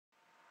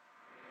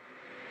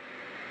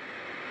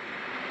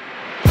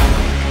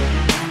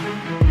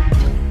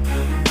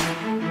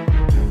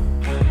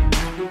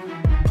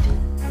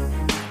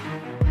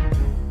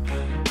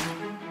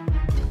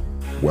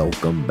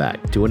Welcome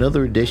back to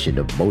another edition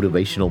of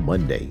Motivational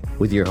Monday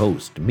with your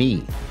host,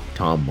 me,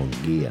 Tom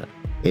Mungia.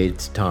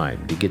 It's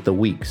time to get the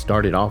week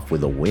started off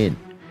with a win,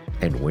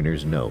 and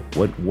winners know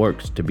what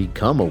works to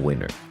become a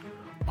winner.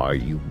 Are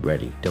you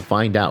ready to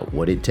find out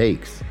what it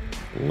takes?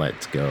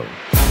 Let's go.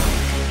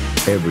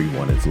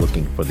 Everyone is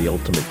looking for the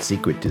ultimate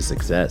secret to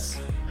success.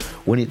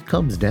 When it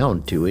comes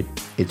down to it,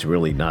 it's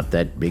really not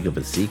that big of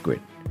a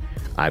secret.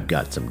 I've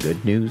got some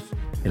good news,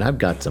 and I've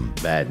got some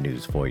bad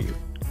news for you.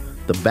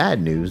 The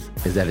bad news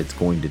is that it's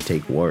going to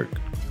take work,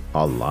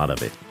 a lot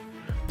of it.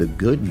 The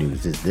good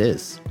news is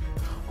this: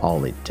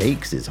 all it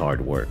takes is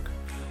hard work,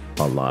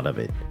 a lot of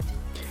it.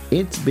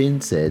 It's been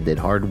said that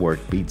hard work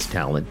beats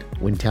talent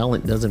when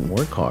talent doesn't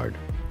work hard.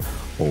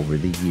 Over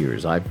the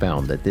years, I've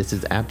found that this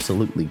is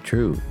absolutely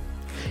true.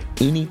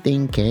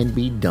 Anything can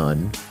be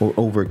done or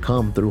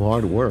overcome through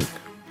hard work.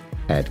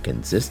 Add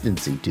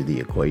consistency to the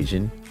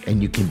equation,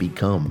 and you can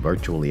become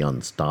virtually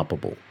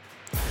unstoppable.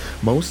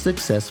 Most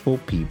successful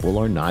people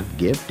are not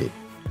gifted.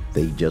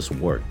 They just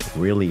worked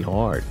really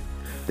hard.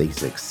 They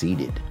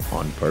succeeded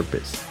on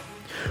purpose.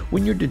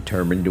 When you're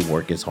determined to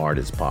work as hard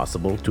as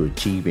possible to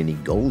achieve any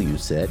goal you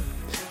set,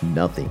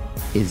 nothing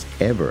is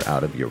ever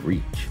out of your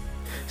reach.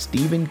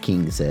 Stephen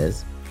King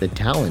says, "The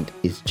talent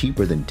is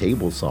cheaper than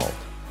table salt."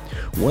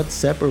 What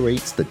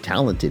separates the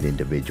talented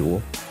individual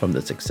from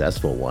the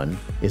successful one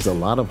is a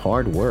lot of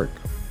hard work.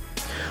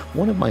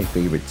 One of my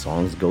favorite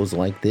songs goes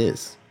like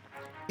this: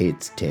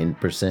 it's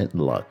 10%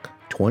 luck,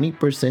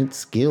 20%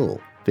 skill,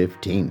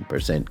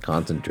 15%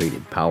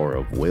 concentrated power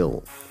of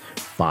will,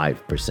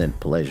 5%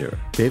 pleasure,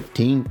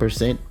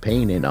 15%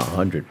 pain, and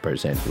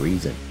 100%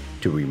 reason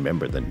to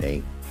remember the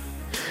name.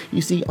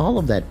 You see, all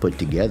of that put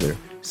together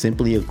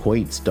simply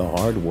equates to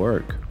hard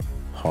work.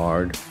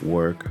 Hard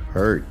work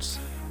hurts.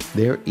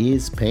 There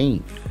is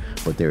pain,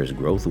 but there is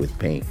growth with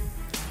pain.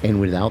 And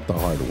without the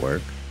hard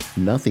work,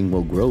 nothing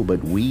will grow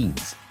but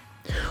weeds.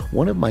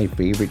 One of my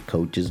favorite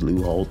coaches,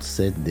 Lou Holtz,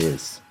 said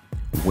this: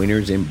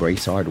 winners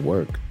embrace hard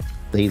work.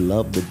 They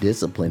love the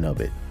discipline of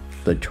it,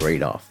 the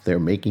trade-off they're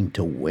making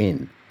to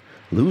win.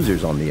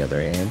 Losers, on the other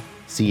hand,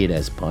 see it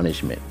as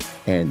punishment,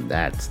 and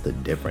that's the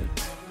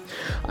difference.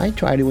 I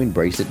try to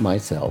embrace it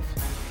myself.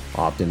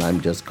 Often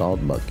I'm just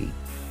called lucky,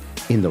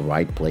 in the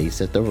right place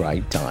at the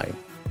right time.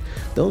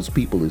 Those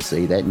people who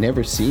say that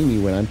never see me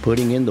when I'm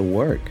putting in the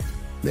work.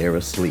 They're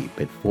asleep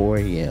at 4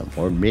 a.m.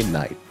 or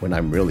midnight when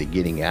I'm really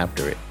getting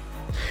after it.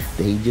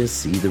 They just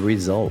see the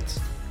results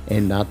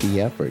and not the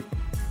effort.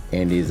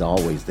 And is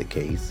always the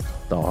case,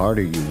 the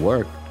harder you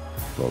work,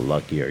 the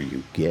luckier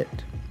you get.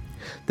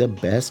 The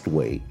best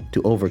way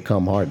to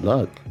overcome hard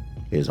luck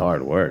is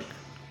hard work.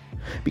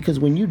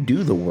 Because when you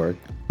do the work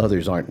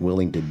others aren't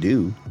willing to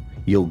do,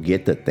 you'll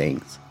get the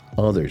things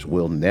others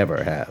will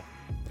never have.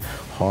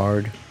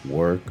 Hard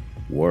work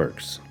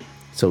works.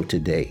 So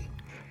today,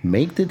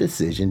 make the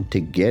decision to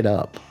get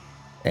up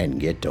and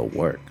get to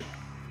work.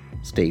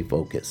 Stay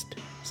focused,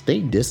 stay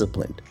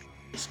disciplined,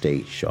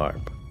 stay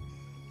sharp.